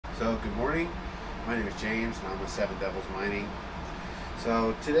So good morning, my name is James and I'm with Seven Devils Mining.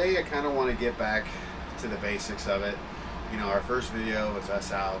 So today I kind of want to get back to the basics of it. You know, our first video was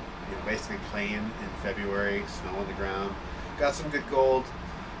us out, basically playing in February, snow on the ground. Got some good gold,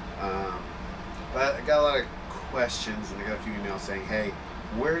 but I got a lot of questions and I got a few emails saying, hey,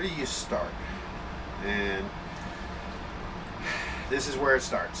 where do you start? And this is where it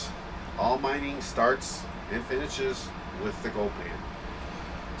starts. All mining starts and finishes with the gold pan.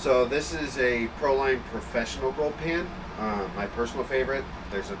 So this is a Proline Professional gold pan, my personal favorite.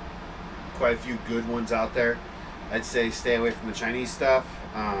 There's quite a few good ones out there. I'd say stay away from the Chinese stuff.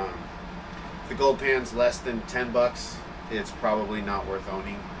 If the gold pan's less than 10 bucks, it's probably not worth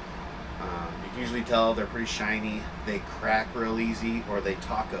owning. You can usually tell they're pretty shiny, they crack real easy, or they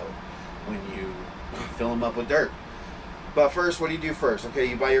taco when you fill them up with dirt. But first, what do you do first? Okay,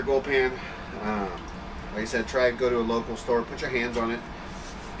 you buy your gold pan. Like I said, try to go to a local store, put your hands on it,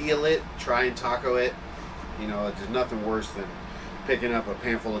 feel it, try and taco it. You know, there's nothing worse than picking up a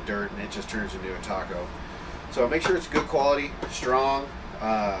pan full of dirt and it just turns into a taco. So make sure it's good quality, strong.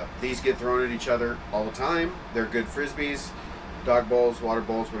 These get thrown at each other all the time. They're good frisbees, dog bowls, water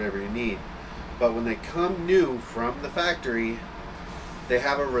bowls, whatever you need. But when they come new from the factory, they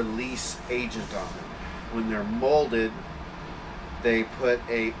have a release agent on them. When they're molded, they put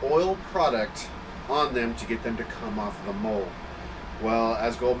a oil product on them to get them to come off of the mold. Well,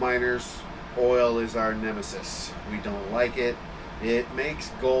 as gold miners, oil is our nemesis. We don't like it. It makes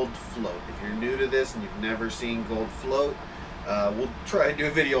gold float. If you're new to this and you've never seen gold float, we'll try to do a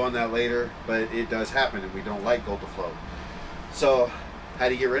video on that later, but it does happen and we don't like gold to float. So how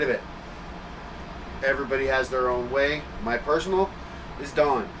do you get rid of it? Everybody has their own way. My personal is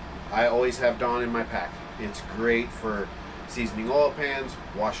Dawn. I always have Dawn in my pack. It's great for seasoning oil pans,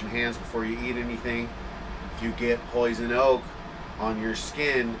 washing hands before you eat anything. If you get poison oak on your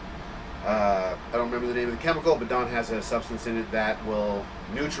skin, I don't remember the name of the chemical, but Dawn has a substance in it that will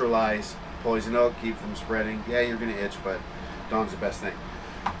neutralize poison oak, keep from spreading. Yeah, you're gonna itch, but Dawn's the best thing.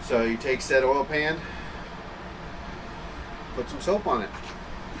 So you take said oil pan, put some soap on it.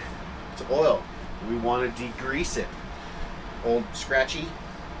 It's oil. We want to degrease it. Old scratchy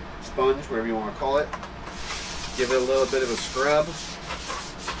sponge, whatever you want to call it. Give it a little bit of a scrub.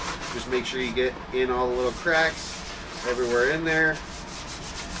 Just make sure you get in all the little cracks, everywhere in there.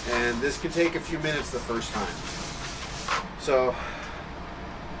 And this can take a few minutes the first time. So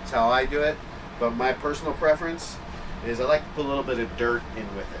that's how I do it. But my personal preference is I like to put a little bit of dirt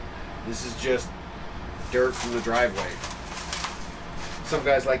in with it. This is just dirt from the driveway. Some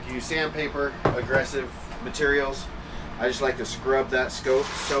guys like to use sandpaper, aggressive materials. I just like to scrub that soap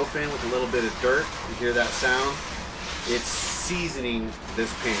in with a little bit of dirt. You hear that sound? It's seasoning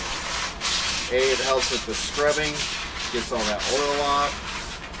this pan. It helps with the scrubbing, gets all that oil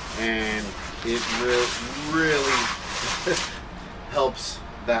off, and it really helps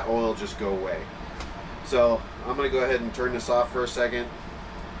that oil just go away. So I'm going to go ahead and turn this off for a second.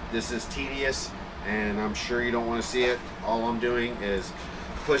 This is tedious, and I'm sure you don't want to see it. All I'm doing is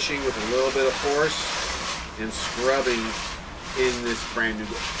pushing with a little bit of force and scrubbing in this brand new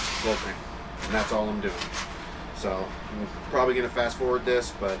gold pan, and that's all I'm doing. So I'm probably going to fast forward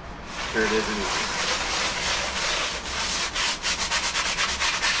this, but here it is anyway.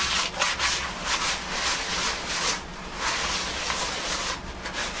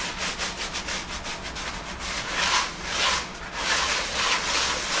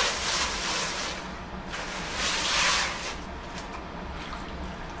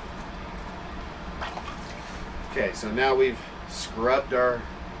 Okay, so now we've scrubbed our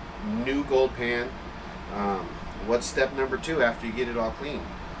new gold pan. What's step number 2 after you get it all clean?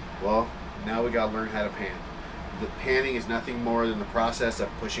 Well, now we gotta learn how to pan. The panning is nothing more than the process of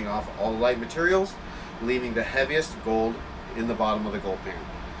pushing off all the light materials, leaving the heaviest gold in the bottom of the gold pan.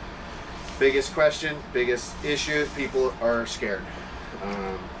 Biggest question, biggest issue, people are scared.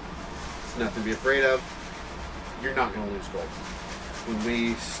 It's nothing to be afraid of. You're not gonna lose gold. When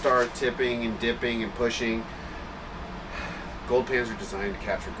we start tipping and dipping and pushing, gold pans are designed to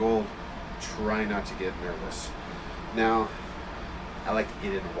capture gold. Try not to get nervous. Now, I like to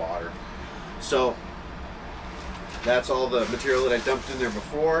get in the water. So, that's all the material that I dumped in there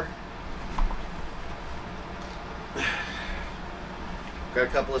before. Got a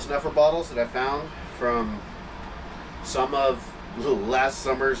couple of snuffer bottles that I found from some of last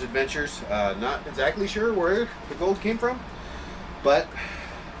summer's adventures. Not exactly sure where the gold came from, but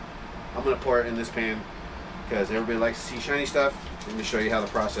I'm going to pour it in this pan because everybody likes to see shiny stuff. Let me show you how the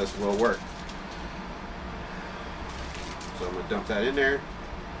process will work. So I'm going to dump that in there.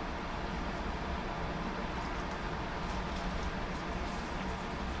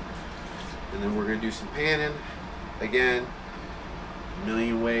 And then we're going to do some panning. Again, a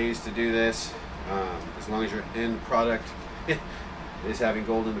million ways to do this. As long as your end product is having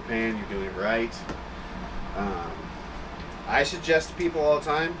gold in the pan, you're doing it right. I suggest to people all the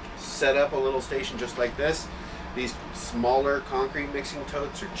time, set up a little station just like this. These smaller concrete mixing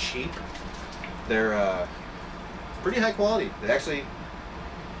totes are cheap. They're pretty high quality. They actually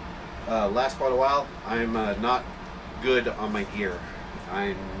last quite a while. I'm not good on my gear.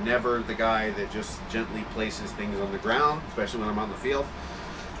 I'm never the guy that just gently places things on the ground, especially when I'm on the field.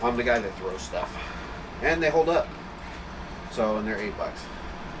 I'm the guy that throws stuff. And they hold up. So, and they're $8.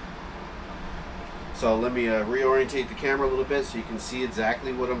 So let me reorientate the camera a little bit so you can see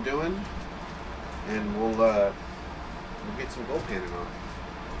exactly what I'm doing. And we'll get some gold panning on.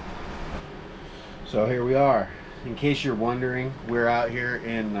 So here we are. In case you're wondering, we're out here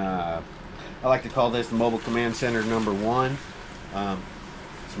in, I like to call this the Mobile Command Center #1.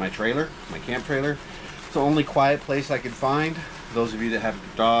 It's my trailer, my camp trailer. It's the only quiet place I could find. Those of you that have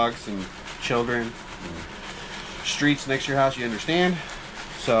dogs and children and streets next to your house, you understand.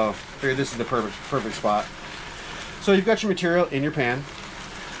 So here, this is the perfect spot. So you've got your material in your pan.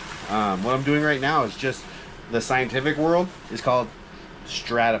 What I'm doing right now is just, the scientific world is called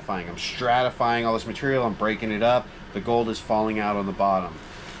stratifying. I'm stratifying all this material. I'm breaking it up. The gold is falling out on the bottom.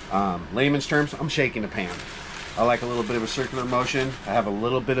 Layman's terms, I'm shaking the pan. I like a little bit of a circular motion. I have a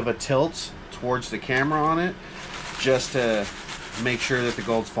little bit of a tilt towards the camera on it, just to make sure that the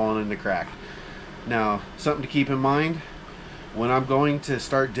gold's falling in the crack. Now, something to keep in mind, when I'm going to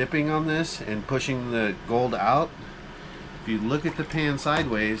start dipping on this and pushing the gold out, if you look at the pan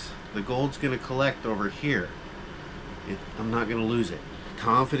sideways, the gold's going to collect over here. I'm not going to lose it.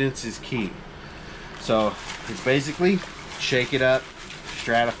 Confidence is key. So it's basically shake it up,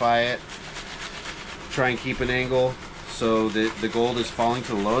 stratify it, try and keep an angle so that the gold is falling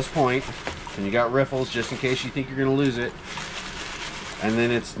to the lowest point, and you got riffles just in case you think you're going to lose it. And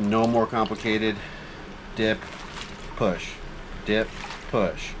then it's no more complicated. Dip, push, dip,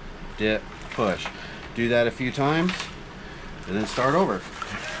 push, dip, push. Do that a few times and then start over.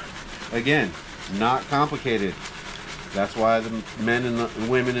 Again, not complicated. That's why the men and the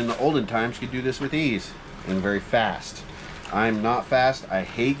women in the olden times could do this with ease and very fast. I'm not fast. I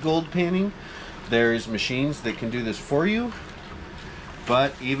hate gold panning. There's machines that can do this for you,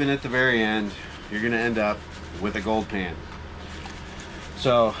 but even at the very end, you're going to end up with a gold pan.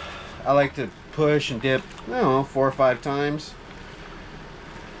 So I like to push and dip, I don't know, 4 or 5 times,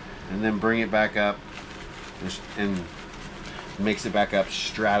 and then bring it back up and mix it back up,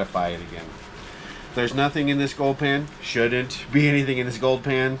 stratify it again. There's nothing in this gold pan, shouldn't be anything in this gold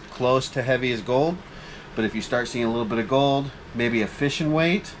pan close to heavy as gold, but if you start seeing a little bit of gold, maybe a fishing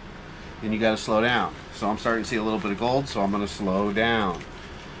weight, then you got to slow down. So I'm starting to see a little bit of gold, so I'm going to slow down.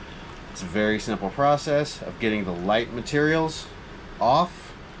 It's a very simple process of getting the light materials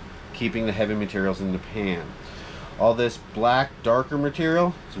off, keeping the heavy materials in the pan. All this black, darker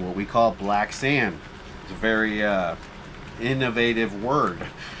material is what we call black sand. It's a very innovative word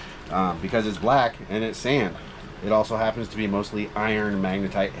because it's black and it's sand. It also happens to be mostly iron,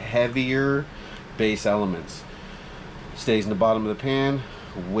 magnetite, heavier base elements. Stays in the bottom of the pan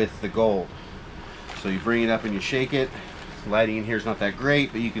with the gold. So you bring it up and you shake it. Lighting in here is not that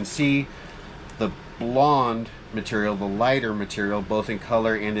great, but you can see the blonde material, the lighter material, both in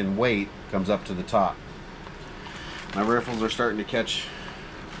color and in weight, comes up to the top. My riffles are starting to catch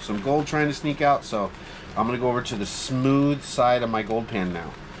some gold trying to sneak out, so I'm going to go over to the smooth side of my gold pan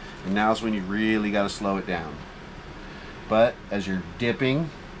now. And now's when you really got to slow it down. But as you're dipping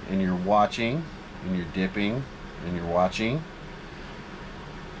and you're watching and you're dipping and you're watching,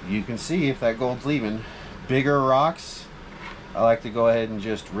 you can see if that gold's leaving. Bigger rocks, I like to go ahead and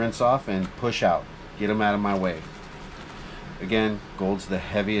just rinse off and push out. Get them out of my way. Again, gold's the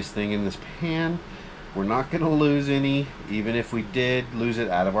heaviest thing in this pan. We're not going to lose any. Even if we did lose it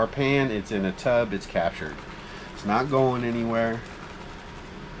out of our pan, it's in a tub, it's captured. It's not going anywhere.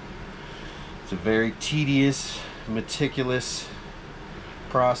 It's a very tedious, meticulous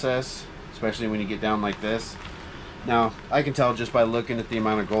process, especially when you get down like this. Now, I can tell just by looking at the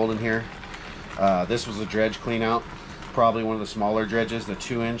amount of gold in here. This was a dredge clean out. Probably one of the smaller dredges, the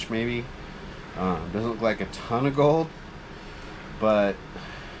 2-inch maybe. Doesn't look like a ton of gold, but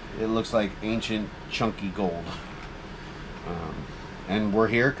it looks like ancient chunky gold. And we're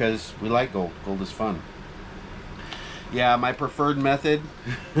here because we like gold. Gold is fun. Yeah, my preferred method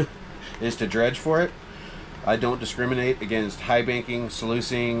is to dredge for it. I don't discriminate against high banking,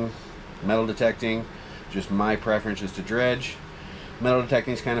 sluicing, metal detecting. Just my preference is to dredge. Metal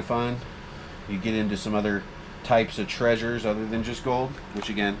detecting is kind of fun. You get into some other types of treasures other than just gold, which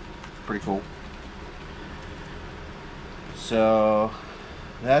again, pretty cool. So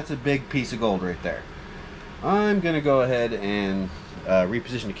that's a big piece of gold right there. I'm gonna go ahead and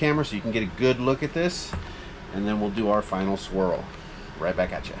reposition the camera so you can get a good look at this, and then we'll do our final swirl. Right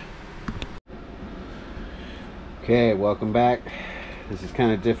back at you. Okay, welcome back. This is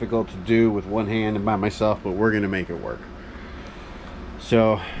kind of difficult to do with one hand and by myself, but we're gonna make it work.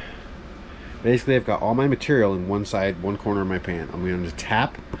 So basically I've got all my material in one side, one corner of my pan. I'm going to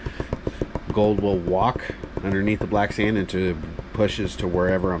tap. Gold will walk underneath the black sand into pushes to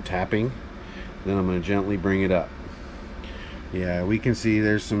wherever I'm tapping. Then I'm going to gently bring it up. Yeah, we can see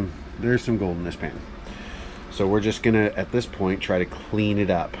there's some gold in this pan. So we're just going to, at this point, try to clean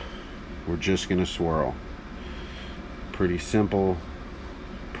it up. We're just going to swirl. Pretty simple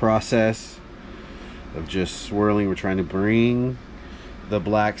process of just swirling. We're trying to bring the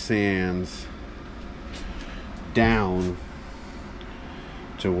black sands down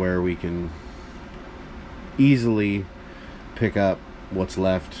to where we can easily pick up what's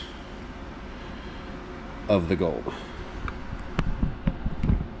left of the gold.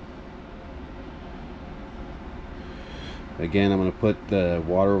 Again, I'm going to put the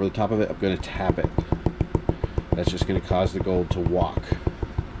water over the top of it. I'm going to tap it. That's just going to cause the gold to walk.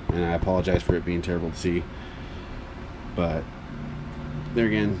 And I apologize for it being terrible to see. But there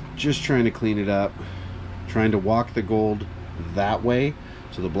again, just trying to clean it up. Trying to walk the gold that way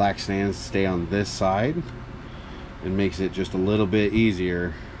so the black sands stay on this side. It makes it just a little bit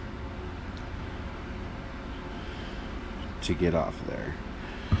easier to get off there.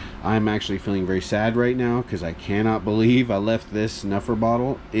 I'm actually feeling very sad right now because I cannot believe I left this snuffer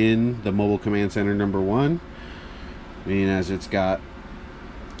bottle in the Mobile Command Center #1. I mean, as it's got,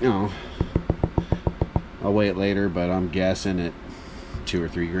 you know, I'll weigh it later, but I'm guessing it 2 or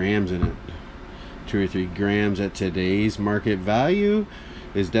 3 grams in it. 2 or 3 grams at today's market value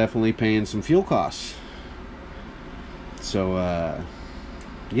is definitely paying some fuel costs. So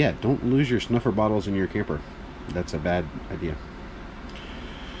yeah, don't lose your snuffer bottles in your camper. That's a bad idea.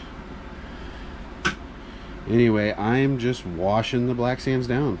 Anyway, I'm just washing the black sands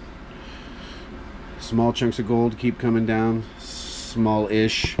down. Small chunks of gold keep coming down,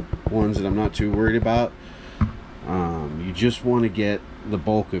 small-ish ones that I'm not too worried about. You just want to get the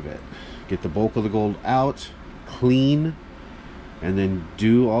bulk of it. Get the bulk of the gold out, clean, and then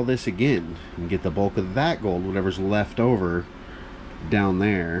do all this again and get the bulk of that gold, whatever's left over down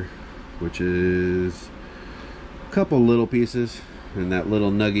there, which is a couple little pieces, and that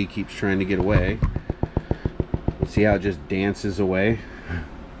little nugget keeps trying to get away. See how it just dances away?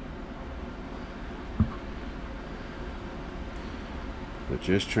 But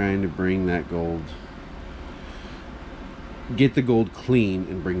just trying to bring that gold, get the gold clean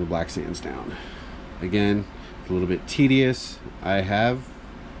and bring the black sands down. Again, it's a little bit tedious. I have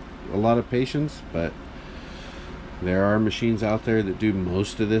a lot of patience, but there are machines out there that do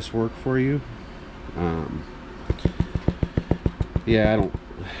most of this work for you. Yeah,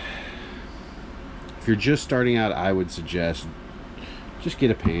 if you're just starting out, I would suggest just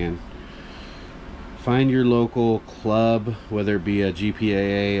get a pan. Find your local club, whether it be a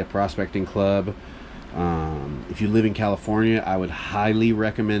GPAA, a prospecting club. If you live in California, I would highly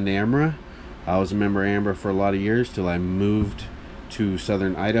recommend AMRA. I was a member of AMRA for a lot of years till I moved to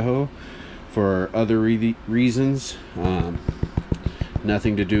southern Idaho for other reasons.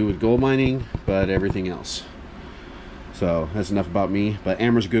 Nothing to do with gold mining, but everything else. So that's enough about me. But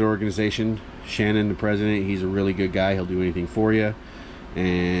AMRA's a good organization. Shannon, the president, he's a really good guy. He'll do anything for you.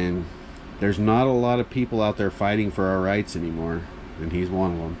 And there's not a lot of people out there fighting for our rights anymore, and he's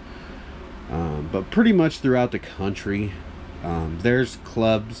one of them. But pretty much throughout the country, there's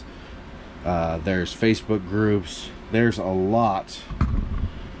clubs, there's Facebook groups, there's a lot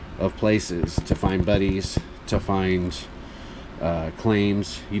of places to find buddies, to find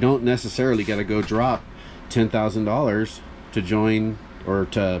claims. You don't necessarily got to go drop $10,000 to join or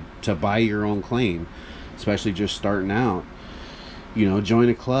to buy your own claim, especially just starting out. You know, join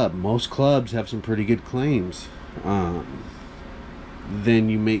a club. Most clubs have some pretty good claims. Then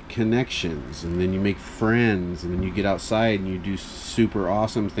you make connections, and then you make friends, and then you get outside and you do super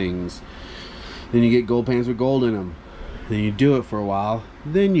awesome things. Then you get gold pans with gold in them. Then you do it for a while.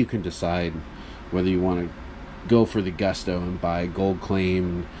 Then you can decide whether you want to go for the gusto and buy gold claim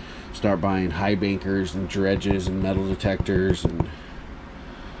and start buying high bankers and dredges and metal detectors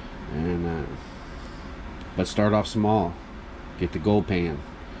but start off small. Get the gold pan.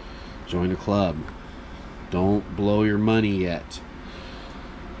 Join a club. Don't blow your money yet.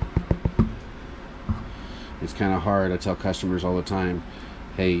 It's kind of hard. I tell customers all the time,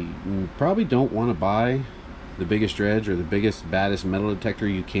 hey, you probably don't want to buy the biggest dredge or the biggest, baddest metal detector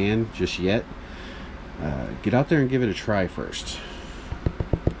you can just yet, get out there and give it a try first.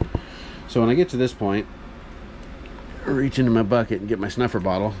 So when I get to this point, I reach into my bucket and get my snuffer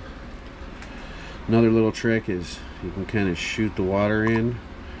bottle. Another little trick is you can kind of shoot the water in,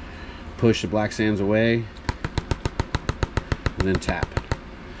 push the black sands away, and then tap.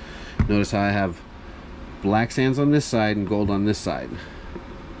 Notice how I have black sands on this side and gold on this side.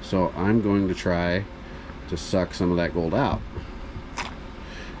 So I'm going to try to suck some of that gold out,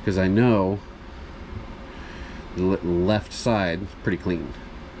 because I know the left side is pretty clean.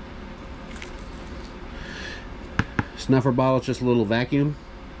 Snuffer bottle, just a little vacuum,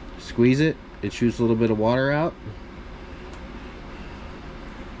 squeeze it, it shoots a little bit of water out,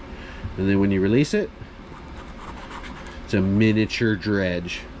 and then when you release it, it's a miniature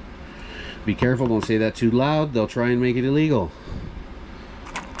dredge. Be careful, don't say that too loud, they'll try and make it illegal.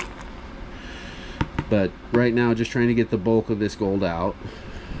 But right now, just trying to get the bulk of this gold out,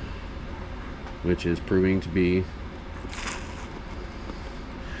 which is proving to be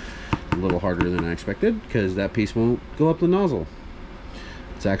a little harder than I expected, because that piece won't go up the nozzle.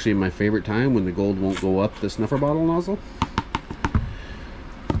 It's actually my favorite time, when the gold won't go up the snuffer bottle nozzle.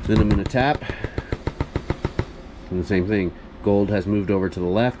 Then I'm going to tap, and the same thing. Gold has moved over to the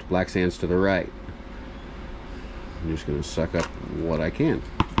left, black sands to the right. I'm just going to suck up what I can.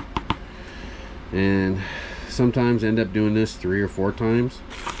 And sometimes end up doing this 3 or 4 times.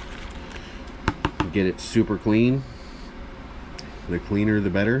 Get it super clean. The cleaner the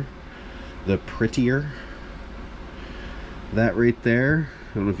better, the prettier. That right there,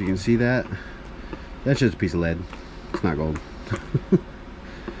 I don't know if you can see that, that's just a piece of lead. It's not gold.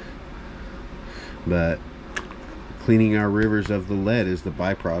 But cleaning our rivers of the lead is the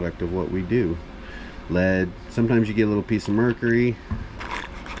byproduct of what we do. Lead, sometimes you get a little piece of mercury.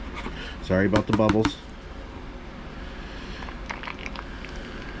 Sorry about the bubbles.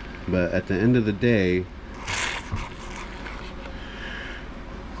 But at the end of the day,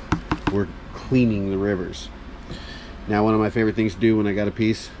 we're cleaning the rivers. Now, one of my favorite things to do when I got a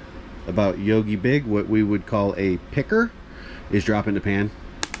piece about Yogi Big, what we would call a picker, is drop in the pan.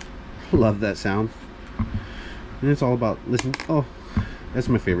 Love that sound. And it's all about, listen, oh, that's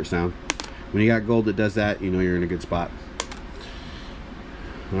my favorite sound. When you got gold that does that, you know you're in a good spot.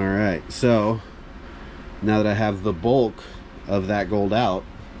 Alright, so now that I have the bulk of that gold out,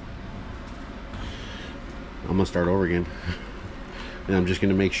 I'm going to start over again. And I'm just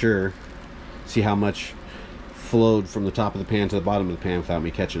going to make sure, see how much flowed from the top of the pan to the bottom of the pan without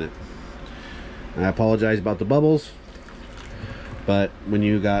me catching it. And I apologize about the bubbles, but when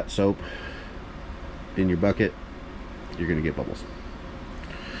you got soap in your bucket, you're going to get bubbles.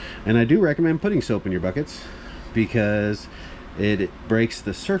 And I do recommend putting soap in your buckets, because it breaks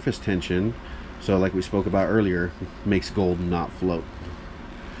the surface tension. So like we spoke about earlier, makes gold not float.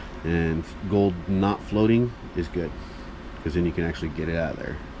 And gold not floating is good, because then you can actually get it out of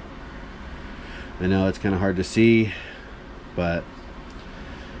there. I know it's kind of hard to see, but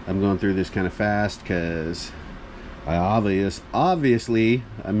I'm going through this kind of fast because I obviously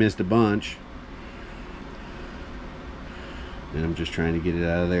I missed a bunch. And I'm just trying to get it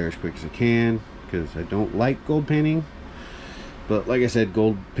out of there as quick as I can, because I don't like gold panning. But like I said,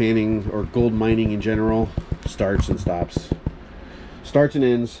 gold panning, or gold mining in general, starts and stops. Starts and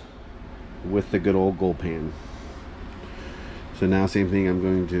ends with the good old gold pan. So now, same thing, I'm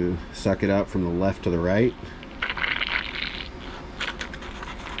going to suck it up from the left to the right,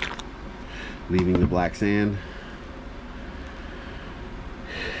 leaving the black sand.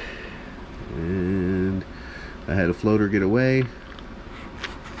 And I had a floater get away.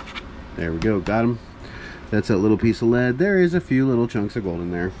 There we go, got him. That's a little piece of lead. There is a few little chunks of gold in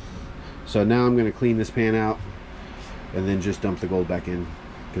there. So now I'm going to clean this pan out and then just dump the gold back in,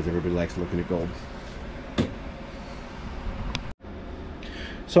 because everybody likes looking at gold.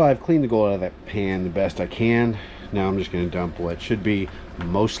 So I've cleaned the gold out of that pan the best I can. Now I'm just going to dump what should be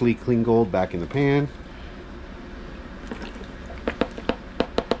mostly clean gold back in the pan.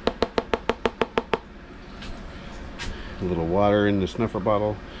 A little water in the snuffer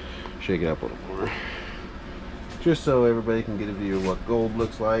bottle. Shake it up a little more, just so everybody can get a view of what gold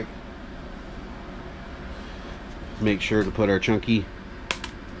looks like. Make sure to put our chunky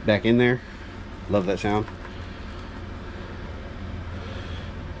back in there. Love that sound.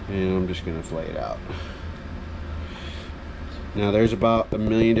 And I'm just gonna flay it out. Now there's about a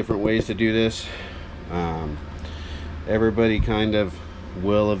million different ways to do this. Everybody kind of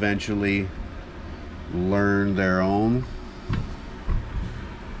will eventually learn their own.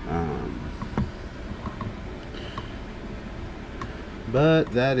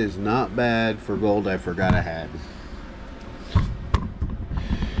 but that is not bad for gold I forgot I had.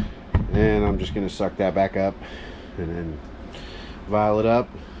 And I'm just going to suck that back up and then vial it up.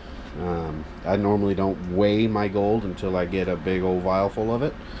 I normally don't weigh my gold until I get a big old vial full of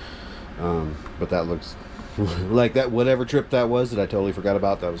it. But that looks like that, whatever trip that was that I totally forgot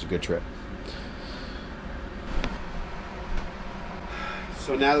about, that was a good trip.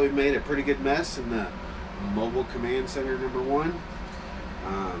 So now that we've made a pretty good mess in the mobile command center #1,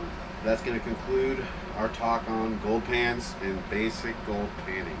 that's going to conclude our talk on gold pans and basic gold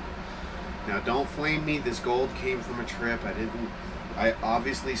panning. Now don't flame me, this gold came from a trip. I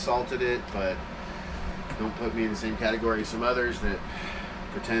obviously salted it, but don't put me in the same category as some others that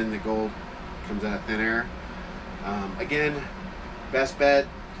pretend the gold comes out of thin air. Again, best bet,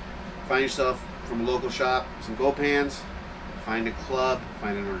 find yourself from a local shop some gold pans, find a club,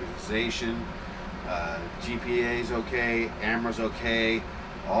 find an organization. GPA is okay, AMRA's okay,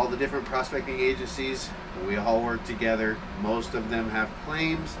 all the different prospecting agencies, we all work together. Most of them have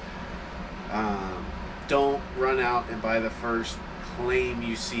claims. Don't run out and buy the first claim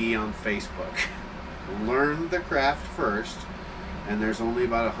you see on Facebook. Learn the craft first, and there's only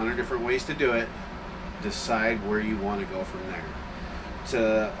about 100 different ways to do it. Decide where you want to go from there.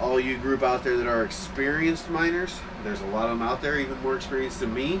 To all you group out there that are experienced miners, there's a lot of them out there, even more experienced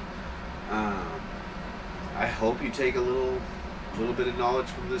than me. I hope you take a little bit of knowledge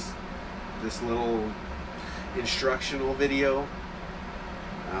from this little instructional video.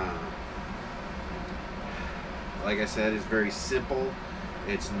 Like I said, it's very simple.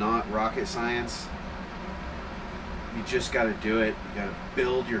 It's not rocket science. You just got to do it. You got to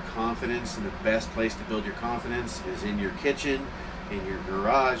build your confidence, and the best place to build your confidence is in your kitchen, in your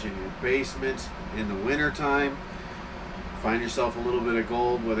garage, in your basement. In the winter time, find yourself a little bit of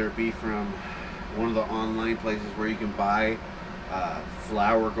gold, whether it be from one of the online places where you can buy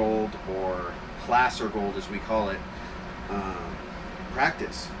flour gold or placer gold, as we call it.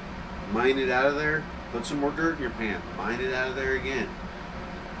 Practice. Mine it out of there. Put some more dirt in your pan. Mine it out of there again.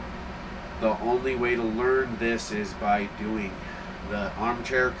 The only way to learn this is by doing. The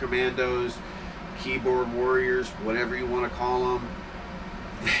armchair commandos, keyboard warriors, whatever you want to call them,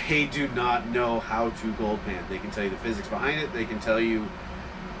 they do not know how to gold pan. They can tell you the physics behind it. They can tell you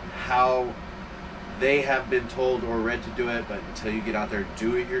how they have been told or read to do it, but until you get out there,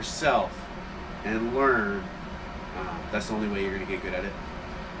 do it yourself and learn. That's the only way you're going to get good at it.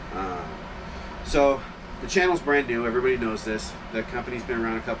 So the channel's brand new. Everybody knows this. The company's been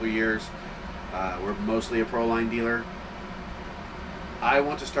around a couple of years. We're mostly a Proline dealer. I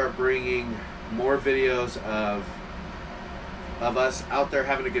want to start bringing more videos of us out there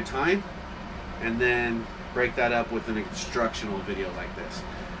having a good time, and then break that up with an instructional video like this.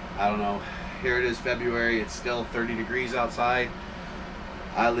 I don't know. Here it is, February. It's still 30 degrees outside.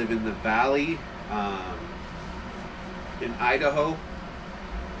 I live in the valley in Idaho.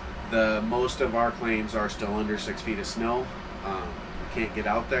 Most of our claims are still under 6 feet of snow. We can't get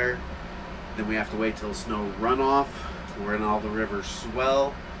out there. Then we have to wait till snow runoff when all the rivers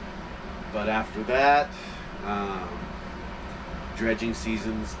swell. But after that, dredging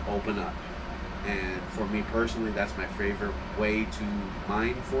seasons open up. And for me personally, that's my favorite way to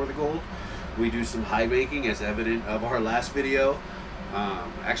mine for the gold. We do some high banking, as evident of our last video.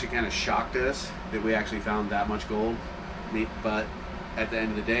 Actually kind of shocked us that we actually found that much gold. But at the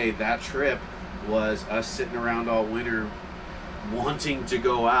end of the day, that trip was us sitting around all winter wanting to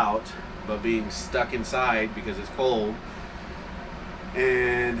go out, but being stuck inside because it's cold.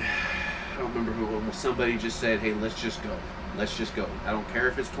 And I don't remember who, somebody just said, hey, let's just go. Let's just go. I don't care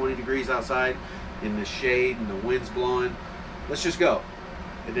if it's 20 degrees outside in the shade and the wind's blowing. Let's just go.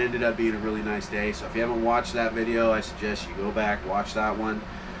 It ended up being a really nice day. So if you haven't watched that video, I suggest you go back, watch that one.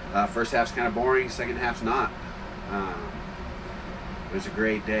 First half's kind of boring, second half's not. It was a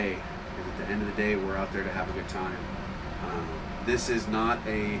great day. Because at the end of the day, we're out there to have a good time. This is not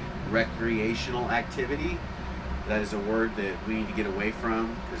a recreational activity. That is a word that we need to get away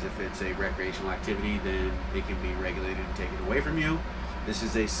from, because if it's a recreational activity, then it can be regulated and taken away from you. This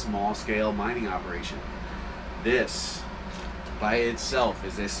is a small-scale mining operation. This, by itself,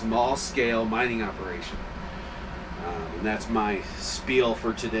 is a small-scale mining operation. And that's my spiel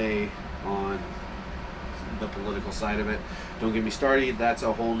for today on the political side of it. Don't get me started. That's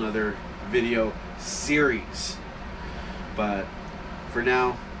a whole nother video series. But for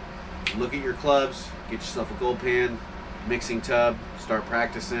now, look at your clubs, get yourself a gold pan, mixing tub, start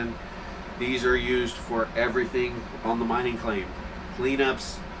practicing. These are used for everything on the mining claim.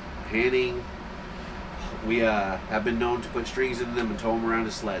 Cleanups, panning. We have been known to put strings in them and tow them around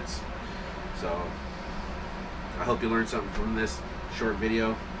to sleds. So I hope you learned something from this. short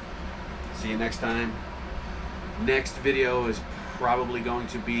video. See you next time. Next video is probably going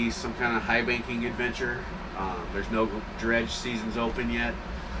to be some kind of high banking adventure. There's no dredge seasons open yet,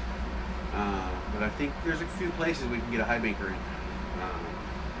 but I think there's a few places we can get a high banker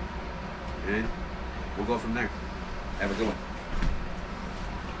in, and we'll go from there. Have a good one.